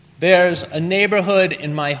There's a neighborhood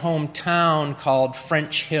in my hometown called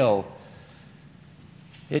French Hill.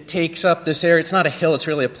 It takes up this area. It's not a hill, it's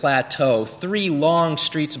really a plateau. 3 long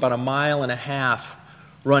streets, about 1.5 miles,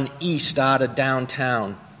 run east out of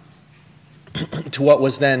downtown to what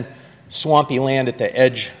was then swampy land at the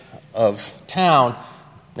edge of town.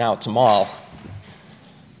 Now it's a mall.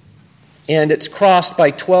 And it's crossed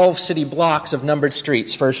by 12 city blocks of numbered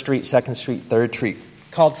streets, 1st Street, 2nd Street, 3rd Street,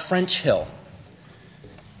 called French Hill.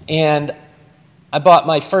 And I bought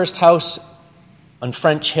my first house on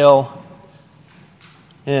French Hill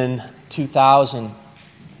in 2000.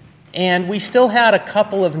 And we still had a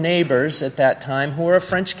couple of neighbors at that time who were of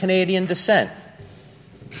French-Canadian descent,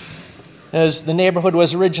 as the neighborhood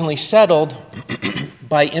was originally settled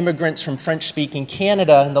by immigrants from French-speaking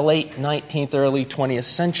Canada in the late 19th, early 20th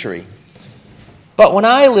century. But when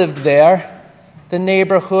I lived there, the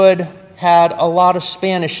neighborhood had a lot of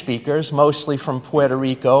Spanish speakers, mostly from Puerto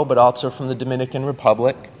Rico, but also from the Dominican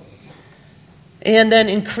Republic. And then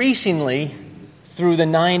increasingly, through the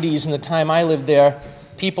 90s and the time I lived there,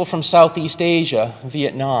 people from Southeast Asia,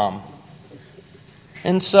 Vietnam.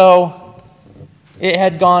 And so it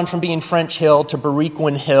had gone from being French Hill to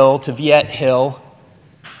Bariquin Hill to Viet Hill.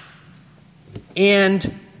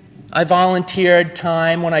 And I volunteered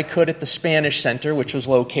time when I could at the Spanish Center, which was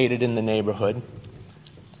located in the neighborhood.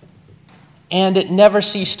 And it never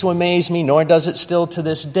ceased to amaze me, nor does it still to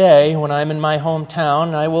this day, when I'm in my hometown,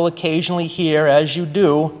 and I will occasionally hear, as you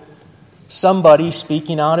do, somebody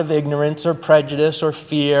speaking out of ignorance or prejudice or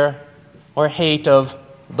fear or hate of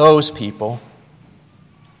those people,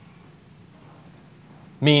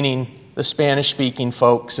 meaning the Spanish-speaking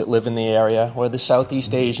folks that live in the area or the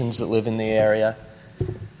Southeast Asians that live in the area.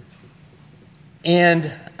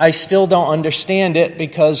 And I still don't understand it,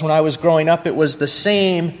 because when I was growing up it was the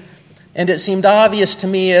same, and it seemed obvious to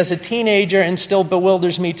me as a teenager, and still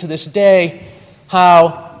bewilders me to this day,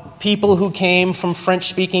 how people who came from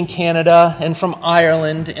French-speaking Canada and from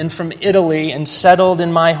Ireland and from Italy and settled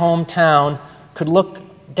in my hometown could look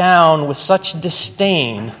down with such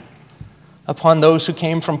disdain upon those who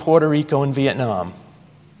came from Puerto Rico and Vietnam.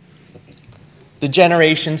 The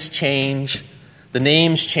generations change, the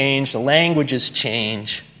names change, the languages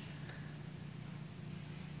change,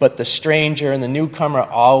 but the stranger and the newcomer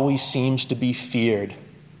always seems to be feared.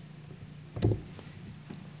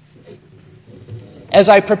 As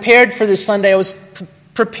I prepared for this Sunday, I was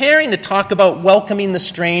preparing to talk about welcoming the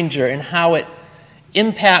stranger and how it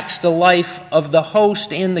impacts the life of the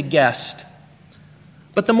host and the guest.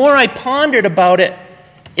 But the more I pondered about it,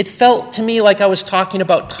 it felt to me like I was talking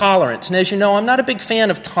about tolerance. And as you know, I'm not a big fan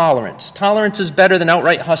of tolerance. Tolerance is better than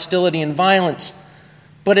outright hostility and violence,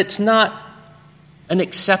 but it's not an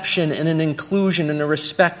exception and an inclusion and a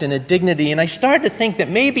respect and a dignity. And I started to think that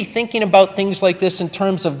maybe thinking about things like this in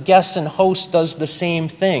terms of guests and hosts does the same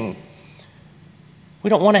thing. We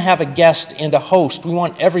don't want to have a guest and a host. We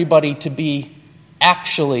want everybody to be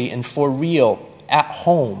actually and for real at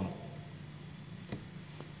home.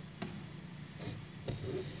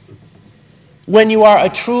 When you are a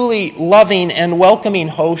truly loving and welcoming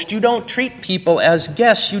host, you don't treat people as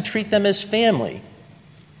guests, you treat them as family,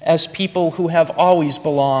 as people who have always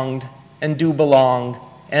belonged and do belong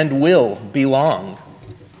and will belong.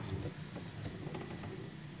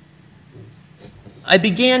 I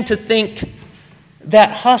began to think that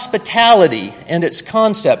hospitality and its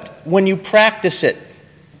concept, when you practice it,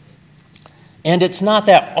 and it's not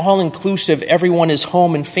that all-inclusive, everyone is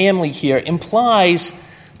home and family here, implies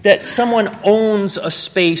that someone owns a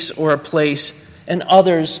space or a place and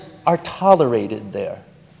others are tolerated there.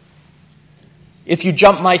 If you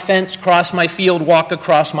jump my fence, cross my field, walk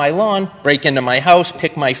across my lawn, break into my house,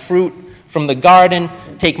 pick my fruit from the garden,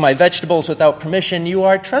 take my vegetables without permission, you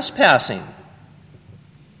are trespassing.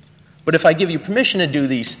 But if I give you permission to do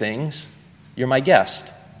these things, you're my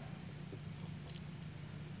guest.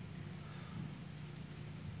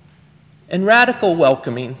 And radical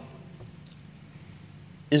welcoming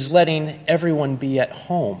is letting everyone be at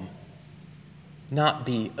home, not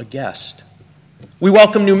be a guest. We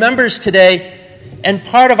welcome new members today, and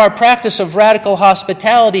part of our practice of radical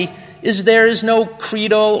hospitality is there is no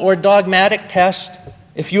creedal or dogmatic test.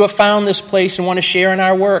 If you have found this place and want to share in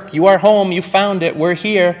our work, you are home, you found it, we're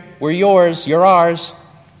here, we're yours, you're ours.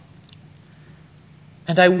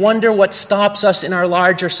 And I wonder what stops us in our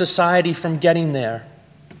larger society from getting there.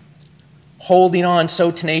 Holding on so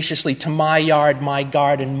tenaciously to my yard, my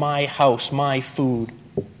garden, my house, my food.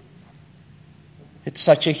 It's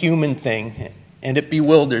such a human thing, and it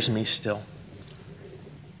bewilders me still.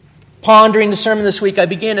 Pondering the sermon this week, I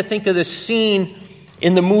began to think of this scene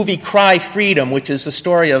in the movie Cry Freedom, which is the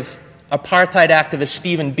story of apartheid activist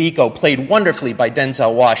Stephen Biko, played wonderfully by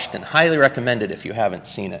Denzel Washington. Highly recommended if you haven't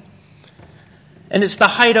seen it. And it's the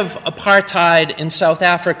height of apartheid in South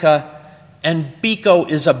Africa, and Biko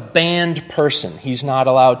is a banned person. He's not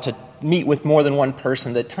allowed to meet with more than one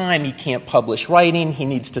person at a time. He can't publish writing. He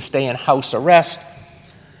needs to stay in house arrest.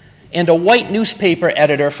 And a white newspaper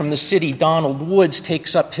editor from the city, Donald Woods,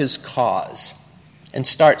 takes up his cause and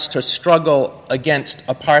starts to struggle against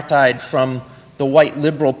apartheid from the white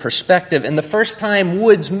liberal perspective. And the first time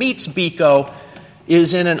Woods meets Biko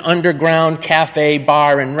is in an underground cafe,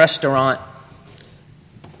 bar, and restaurant.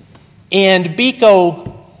 And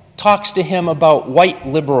Biko talks to him about white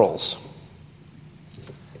liberals.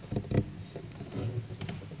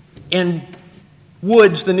 And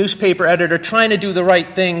Woods, the newspaper editor, trying to do the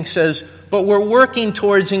right thing, says, "But we're working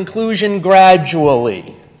towards inclusion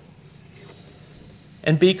gradually."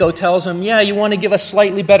 And Biko tells him, "Yeah, you want to give us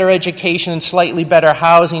slightly better education and slightly better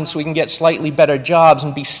housing so we can get slightly better jobs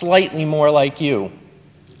and be slightly more like you.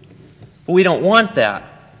 But we don't want that."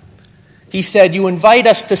 He said, "You invite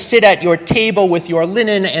us to sit at your table with your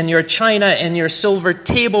linen and your china and your silver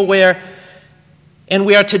tableware, and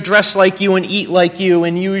we are to dress like you and eat like you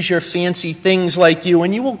and use your fancy things like you,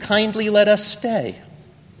 and you will kindly let us stay.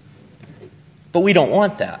 But we don't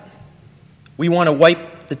want that. We want to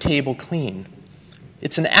wipe the table clean.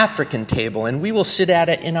 It's an African table, and we will sit at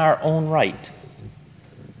it in our own right.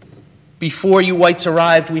 Before you whites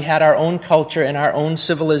arrived, we had our own culture and our own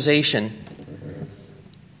civilization.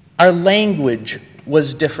 Our language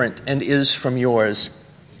was different and is from yours.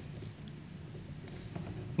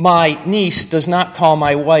 My niece does not call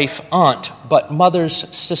my wife aunt, but mother's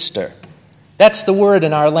sister. That's the word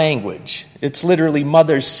in our language. It's literally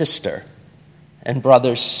mother's sister and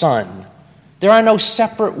brother's son. There are no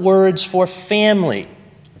separate words for family.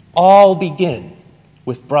 All begin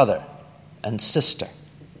with brother and sister.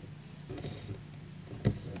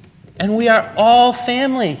 And we are all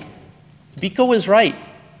family." Biko is right.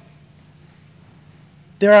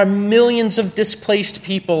 There are millions of displaced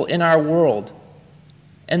people in our world,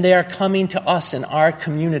 and they are coming to us in our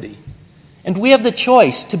community. And we have the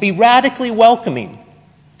choice to be radically welcoming,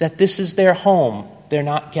 that this is their home, they're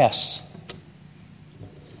not guests.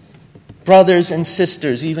 Brothers and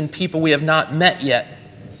sisters, even people we have not met yet.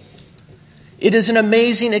 It is an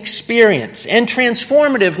amazing experience and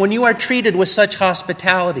transformative when you are treated with such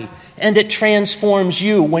hospitality, and it transforms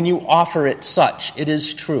you when you offer it such. It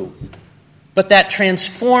is true. But that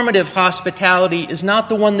transformative hospitality is not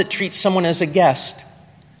the one that treats someone as a guest.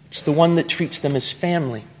 It's the one that treats them as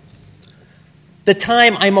family. The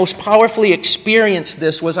time I most powerfully experienced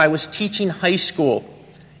this was I was teaching high school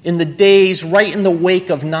in the days right in the wake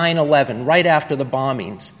of 9/11, right after the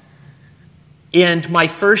bombings. And my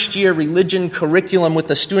first year religion curriculum with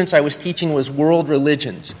the students I was teaching was world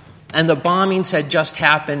religions. And the bombings had just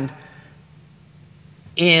happened.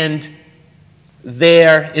 And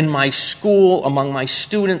there in my school, among my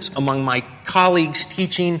students, among my colleagues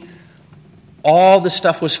teaching, all the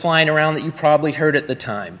stuff was flying around that you probably heard at the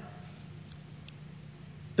time.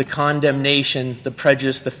 The condemnation, the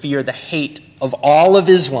prejudice, the fear, the hate of all of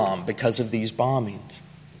Islam because of these bombings.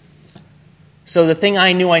 So the thing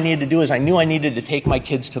I knew I needed to do is I knew I needed to take my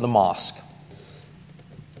kids to the mosque.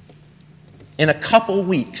 In a couple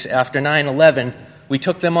weeks after 9/11, we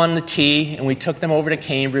took them on the T and we took them over to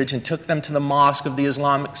Cambridge and took them to the Mosque of the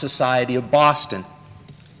Islamic Society of Boston.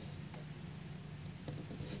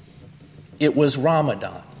 It was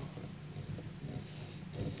Ramadan.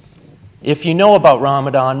 If you know about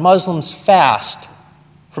Ramadan, Muslims fast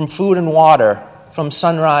from food and water from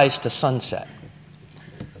sunrise to sunset.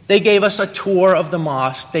 They gave us a tour of the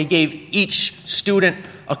mosque. They gave each student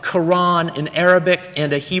a Quran in Arabic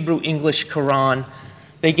and a Hebrew-English Quran.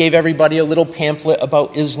 They gave everybody a little pamphlet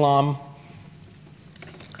about Islam.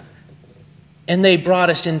 And they brought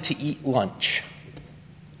us in to eat lunch.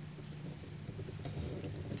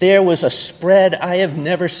 There was a spread I have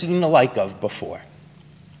never seen the like of before.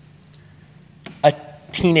 A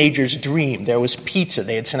teenager's dream. There was pizza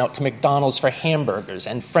they had sent out to McDonald's for hamburgers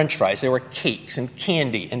and French fries. There were cakes and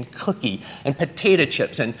candy and cookie and potato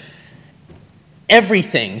chips and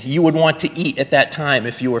everything you would want to eat at that time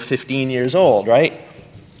if you were 15 years old, right?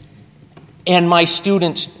 And my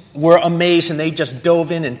students were amazed, and they just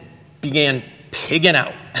dove in and began pigging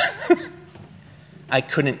out. I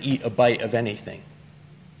couldn't eat a bite of anything.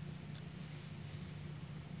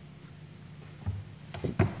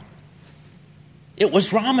 It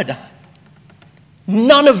was Ramadan.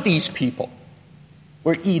 None of these people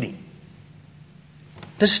were eating.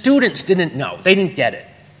 The students didn't know. They didn't get it.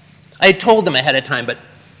 I had told them ahead of time, but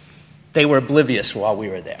they were oblivious while we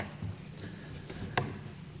were there.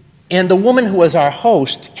 And the woman who was our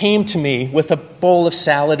host came to me with a bowl of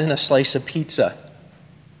salad and a slice of pizza.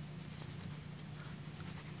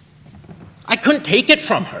 I couldn't take it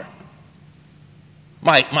from her.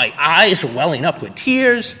 My eyes were welling up with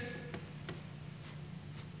tears.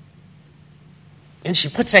 And she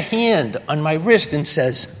puts a hand on my wrist and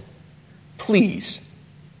says, "Please,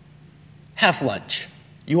 have lunch.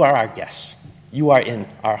 You are our guests. You are in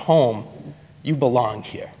our home. You belong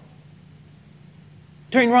here."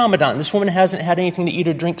 During Ramadan, this woman hasn't had anything to eat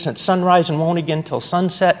or drink since sunrise and won't again till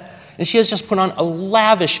sunset. And she has just put on a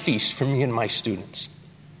lavish feast for me and my students,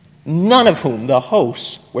 none of whom, the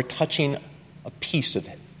hosts, were touching a piece of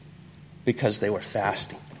it because they were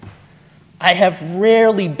fasting. I have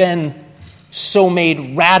rarely been so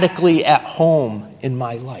made radically at home in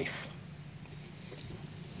my life.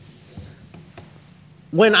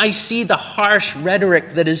 When I see the harsh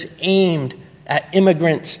rhetoric that is aimed at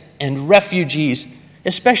immigrants and refugees,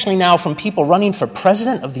 especially now from people running for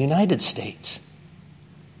president of the United States,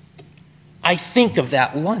 I think of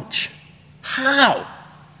that lunch. How?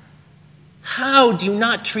 How do you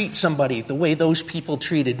not treat somebody the way those people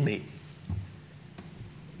treated me?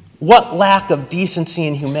 What lack of decency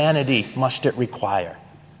and humanity must it require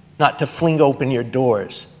not to fling open your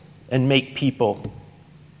doors and make people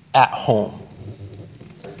at home?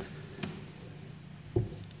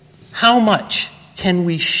 How much can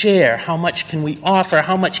we share? How much can we offer?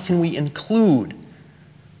 How much can we include?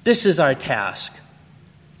 This is our task.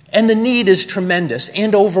 And the need is tremendous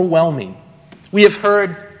and overwhelming. We have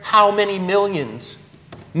heard how many millions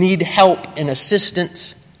need help and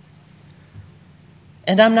assistance.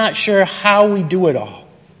 And I'm not sure how we do it all,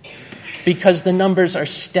 because the numbers are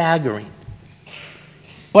staggering.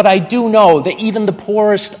 But I do know that even the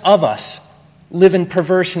poorest of us live in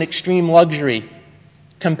perverse and extreme luxury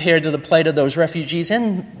compared to the plight of those refugees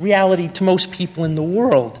and reality to most people in the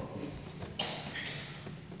world.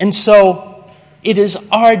 And so it is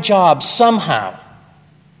our job somehow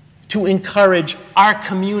to encourage our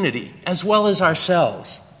community as well as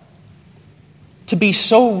ourselves to be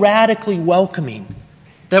so radically welcoming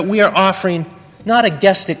that we are offering not a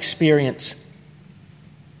guest experience,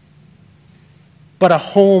 but a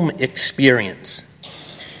home experience.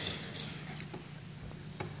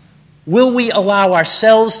 Will we allow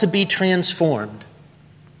ourselves to be transformed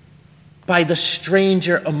by the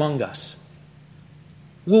stranger among us?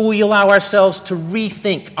 Will we allow ourselves to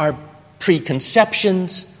rethink our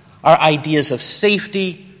preconceptions, our ideas of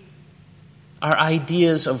safety, our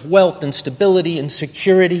ideas of wealth and stability and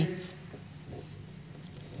security?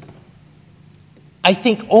 I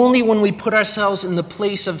think only when we put ourselves in the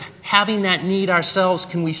place of having that need ourselves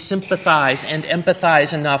can we sympathize and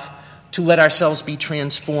empathize enough to let ourselves be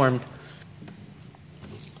transformed.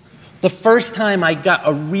 The first time I got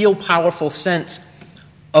a real powerful sense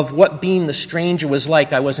of what being the stranger was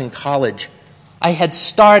like, I was in college. I had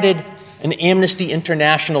started an Amnesty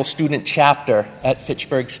International student chapter at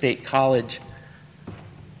Fitchburg State College.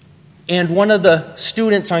 And one of the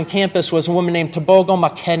students on campus was a woman named Tebogo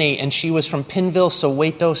Makeni, and she was from Pinville,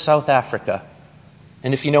 Soweto, South Africa.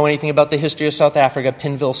 And if you know anything about the history of South Africa,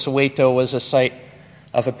 Pinville, Soweto was a site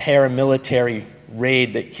of a paramilitary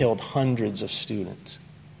raid that killed hundreds of students.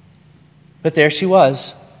 But there she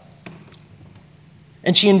was.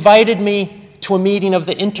 And she invited me to a meeting of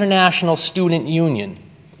the International Student Union.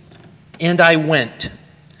 And I went.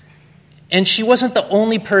 And she wasn't the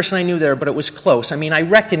only person I knew there, but it was close. I mean, I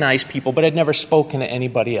recognized people, but I'd never spoken to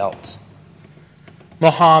anybody else.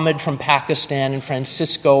 Mohammed from Pakistan and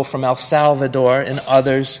Francisco from El Salvador and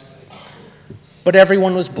others. But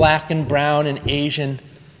everyone was black and brown and Asian.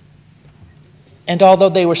 And although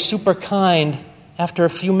they were super kind, after a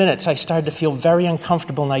few minutes I started to feel very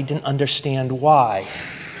uncomfortable and I didn't understand why.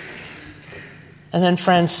 And then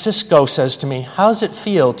Francisco says to me, "How does it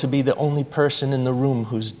feel to be the only person in the room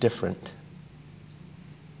who's different?"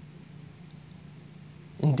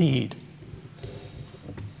 Indeed.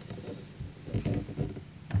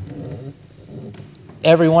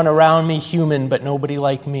 Everyone around me human, but nobody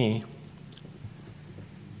like me.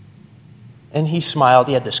 And he smiled.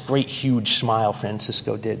 He had this great, huge smile,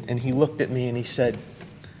 Francisco did. And he looked at me and he said,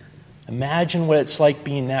 "Imagine what it's like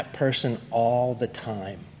being that person all the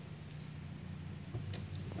time."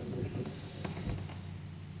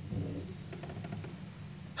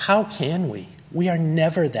 How can we? We are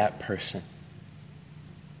never that person.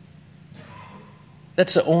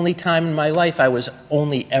 That's the only time in my life I was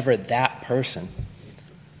only ever that person.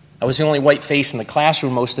 I was the only white face in the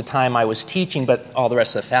classroom most of the time I was teaching, but all the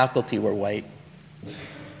rest of the faculty were white.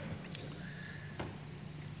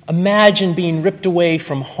 Imagine being ripped away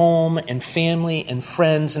from home and family and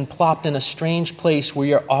friends and plopped in a strange place where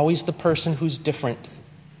you're always the person who's different.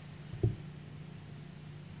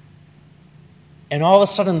 And all of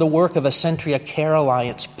a sudden, the work of Essentia Care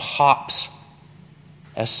Alliance pops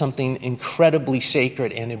as something incredibly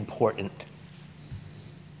sacred and important.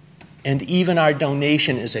 And even our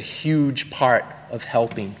donation is a huge part of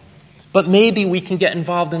helping. But maybe we can get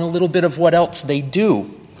involved in a little bit of what else they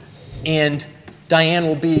do. And Diane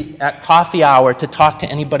will be at coffee hour to talk to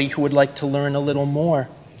anybody who would like to learn a little more.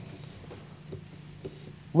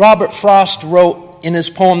 Robert Frost wrote in his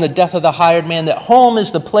poem, The Death of the Hired Man, that home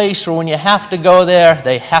is the place where when you have to go there,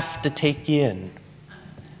 they have to take you in.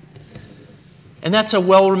 And that's a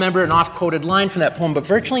well-remembered and oft-quoted line from that poem, but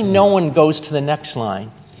virtually no one goes to the next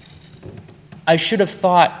line. I should have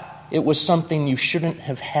thought it was something you shouldn't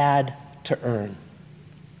have had to earn.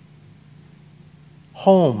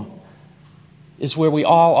 Home is where we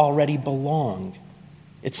all already belong.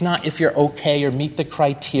 It's not if you're okay or meet the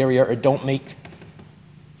criteria or don't make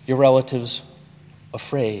your relatives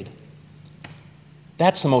afraid.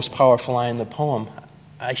 That's the most powerful line in the poem.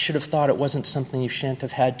 I should have thought it wasn't something you shouldn't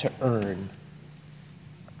have had to earn.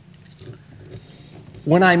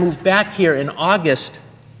 When I moved back here in August,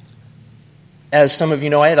 as some of you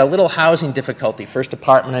know, I had a little housing difficulty. First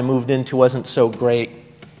apartment I moved into wasn't so great.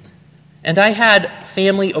 And I had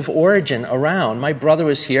family of origin around. My brother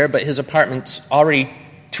was here, but his apartment's already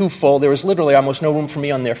too full. There was literally almost no room for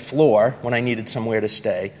me on their floor when I needed somewhere to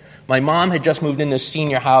stay. My mom had just moved into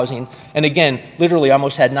senior housing, and again, literally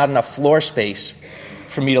almost had not enough floor space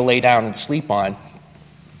for me to lay down and sleep on.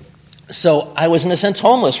 So I was, in a sense,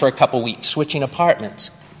 homeless for a couple weeks, switching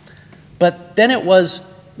apartments. But then it was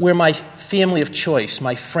where my family of choice,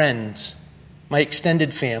 my friends, my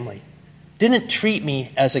extended family, didn't treat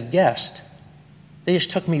me as a guest. They just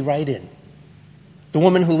took me right in. The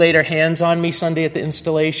woman who laid her hands on me Sunday at the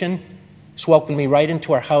installation just welcomed me right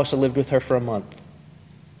into our house. I lived with her for a month.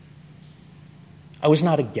 I was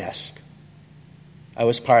not a guest. I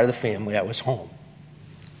was part of the family. I was home.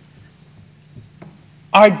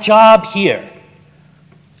 Our job here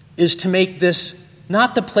is to make this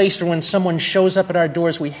not the place where when someone shows up at our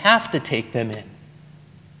doors, we have to take them in,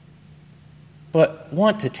 but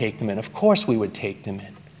want to take them in. Of course we would take them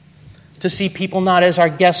in. To see people not as our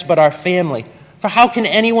guests, but our family. For how can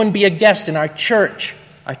anyone be a guest in our church,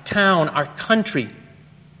 our town, our country,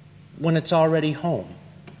 when it's already home,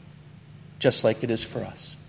 just like it is for us?